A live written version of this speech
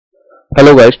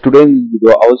Hello guys, today in this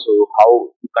video I will show you how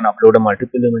you can upload a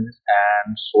multiple images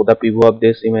and show the preview of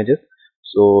these images.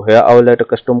 So here I will write a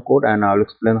custom code and I will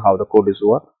explain how the code is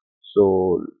work.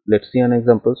 So let's see an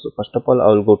example. So first of all I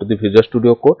will go to the Visual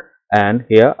Studio Code and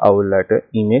here I will write a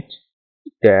image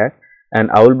tag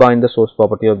and I will bind the source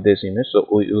property of this image. So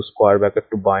we use square bracket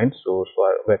to bind. So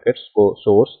square brackets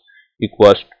source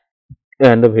equals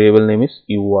and the variable name is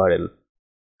URL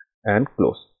and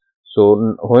close.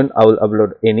 So when I will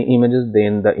upload any images,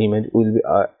 then the image will be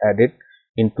added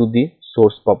into the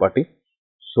source property.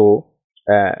 So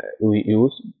we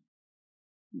use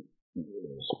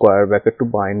square bracket to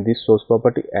bind this source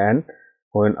property, and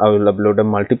when I will upload a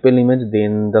multiple image,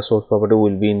 then the source property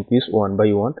will be increased one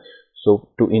by one. So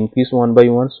to increase one by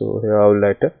one, so here I will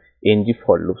write a ng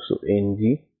for loop. So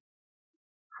ng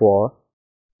for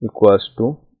equals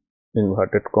to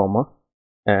inverted comma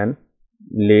and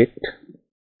let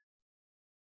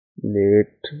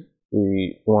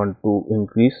we want to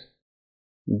increase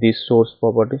this source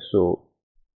property. So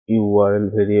url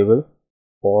variable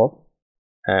of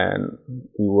and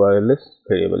urls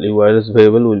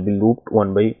variable will be looped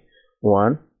one by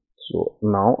one. So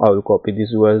now I will copy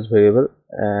this urls variable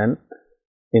and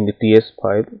in the ts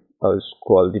file I will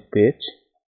scroll the page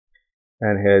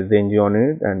and here is the ng on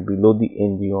it, and below the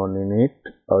ng on it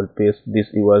I will paste this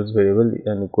urls variable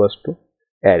and equals to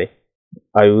array.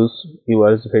 I use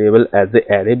urls variable as the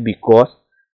array because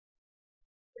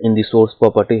in the source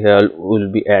property here will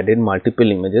be added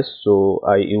multiple images, so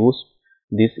I use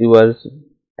this urls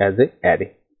as a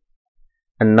array.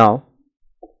 And now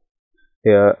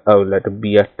here I will let a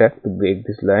br tag to break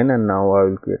this line, and now I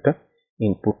will create a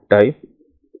input type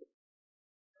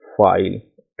file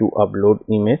to upload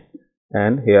image,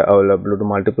 and here I will upload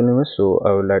multiple image. So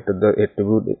I will let the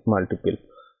attribute multiple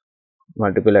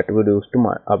attribute used to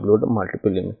upload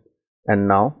multiple image. And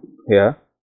now here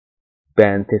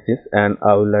parenthesis, and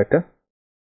I will let a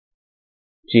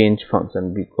change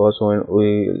function because when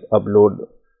we upload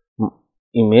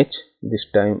image this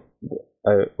time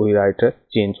we write a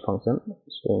change function.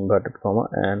 So inverted comma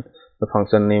and the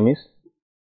function name is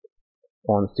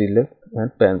on select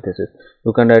and parenthesis.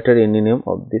 You can write any name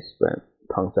of this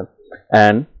function.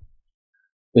 And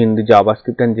in the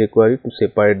JavaScript and jQuery, to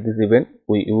separate this event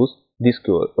we use this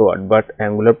keyword, but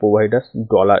Angular provides us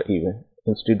 $event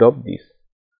instead of this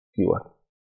keyword.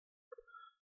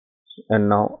 And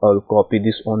now I will copy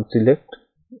this on select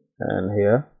and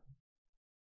here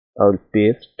I will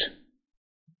paste.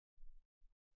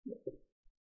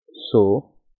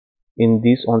 So in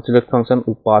this on select function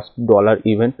we pass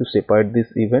 $event to separate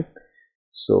this event.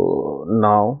 So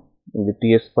now in the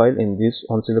ts file, in this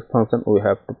on select function we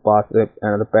have to pass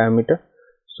another parameter.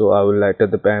 So I will write the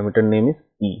parameter name is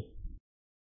e.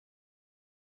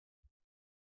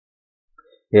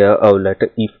 Here I will write a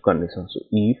if condition. So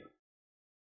if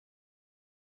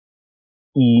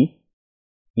e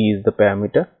is the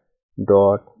parameter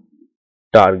dot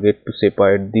target to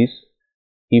separate this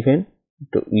event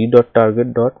to e dot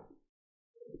target dot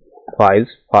files.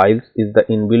 Files is the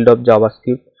inbuilt of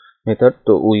JavaScript method,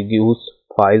 so we use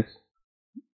files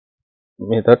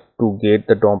method to get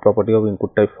the DOM property of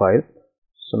input type file.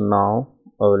 So now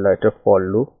I will write a for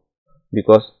loop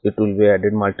because it will be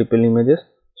added multiple images.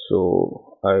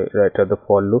 So I write the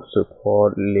for loop. So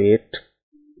for let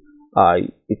I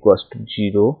equals to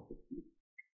 0,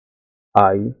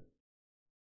 I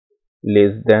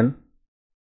less than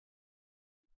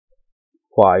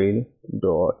file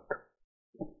dot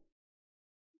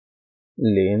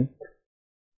length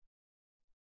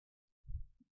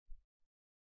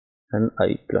and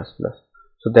I plus plus.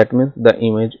 So that means the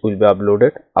image will be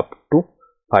uploaded up to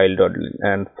file dot length,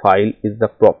 and file is the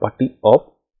property of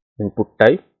input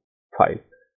type file.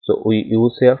 So we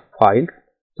use here file,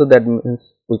 so that means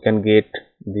we can get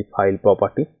the file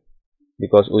property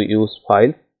because we use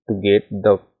file to get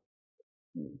the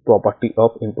property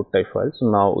of input type file.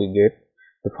 So now we get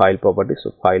the file property.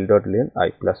 So file dot length I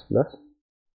plus plus,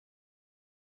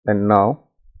 and now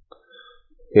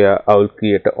here I will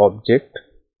create an object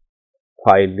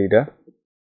file reader.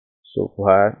 So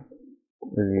where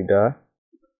reader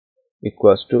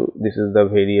equals to, this is the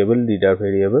variable reader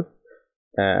variable,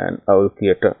 and I will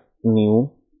create a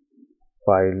new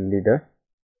file reader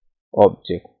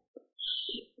object.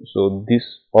 So this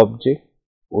object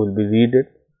will be read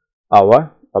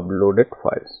our uploaded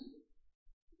files,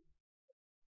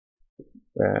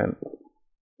 and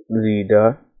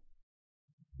reader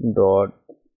dot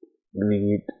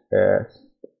read as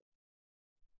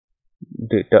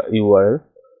data URL.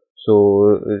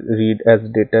 So read as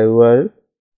data URL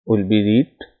will be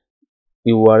read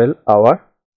URL our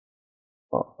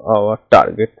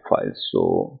target file.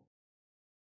 So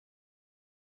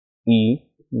e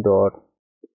dot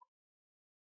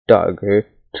target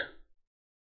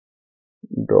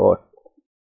dot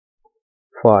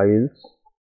files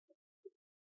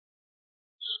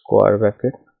square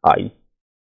bracket I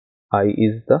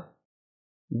is the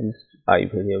this I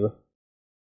variable,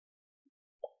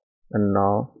 and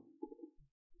now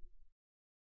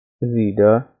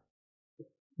reader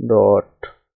dot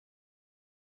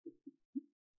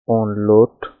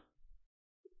onload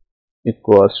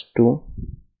equals to,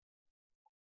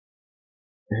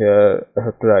 here I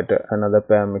have to write another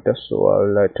parameter, so I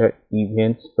will write a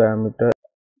events parameter,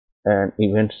 and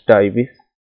events type is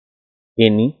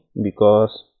any,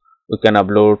 because we can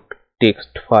upload text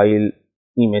file,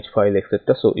 image file,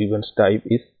 etc. So events type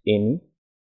is any,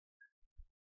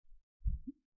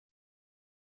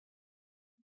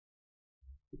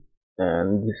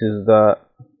 and this is the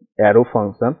arrow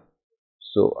function.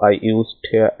 So I used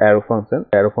here arrow function.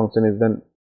 Arrow function is the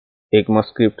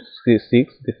ECMAScript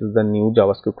 6. This is the new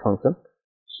JavaScript function.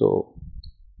 So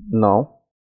now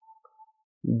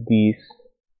this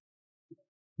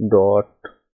dot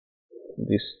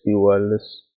this URLs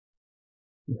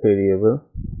variable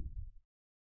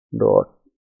dot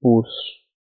push,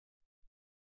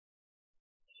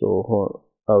 so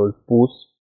I will push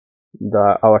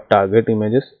our target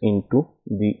images into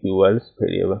the URLs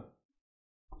variable.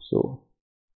 So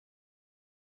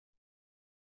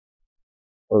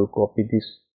I will copy this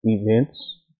events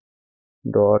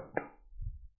dot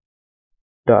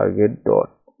target dot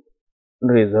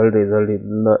result is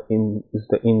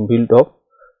the inbuilt of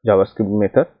JavaScript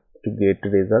method to get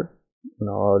result.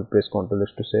 Now I will press Ctrl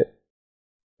S to save,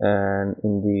 and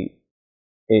in the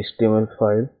HTML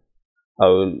file I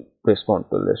will press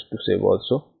Ctrl S to save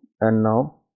also. And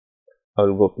now I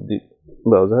will go to the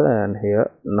browser, and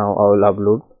here now I will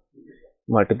upload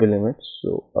multiple image.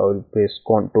 So I will press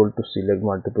Ctrl to select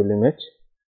multiple image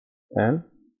and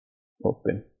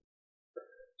open.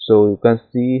 So you can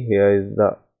see here is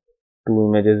the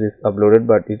two images is uploaded,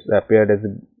 but it's appeared as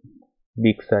a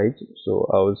big size. So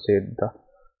I will set the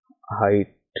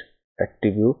height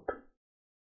attribute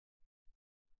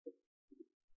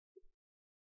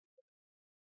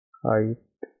height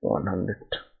 100.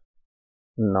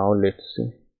 Now let's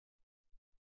see.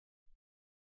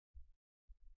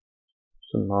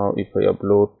 So now if I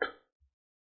upload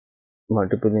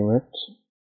multiple images,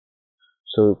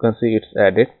 so you can see it's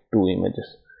added two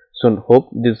images. So hope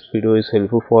this video is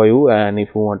helpful for you, and if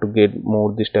you want to get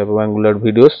more this type of Angular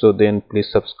videos, so then please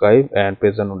subscribe and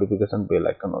press the notification bell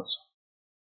icon also.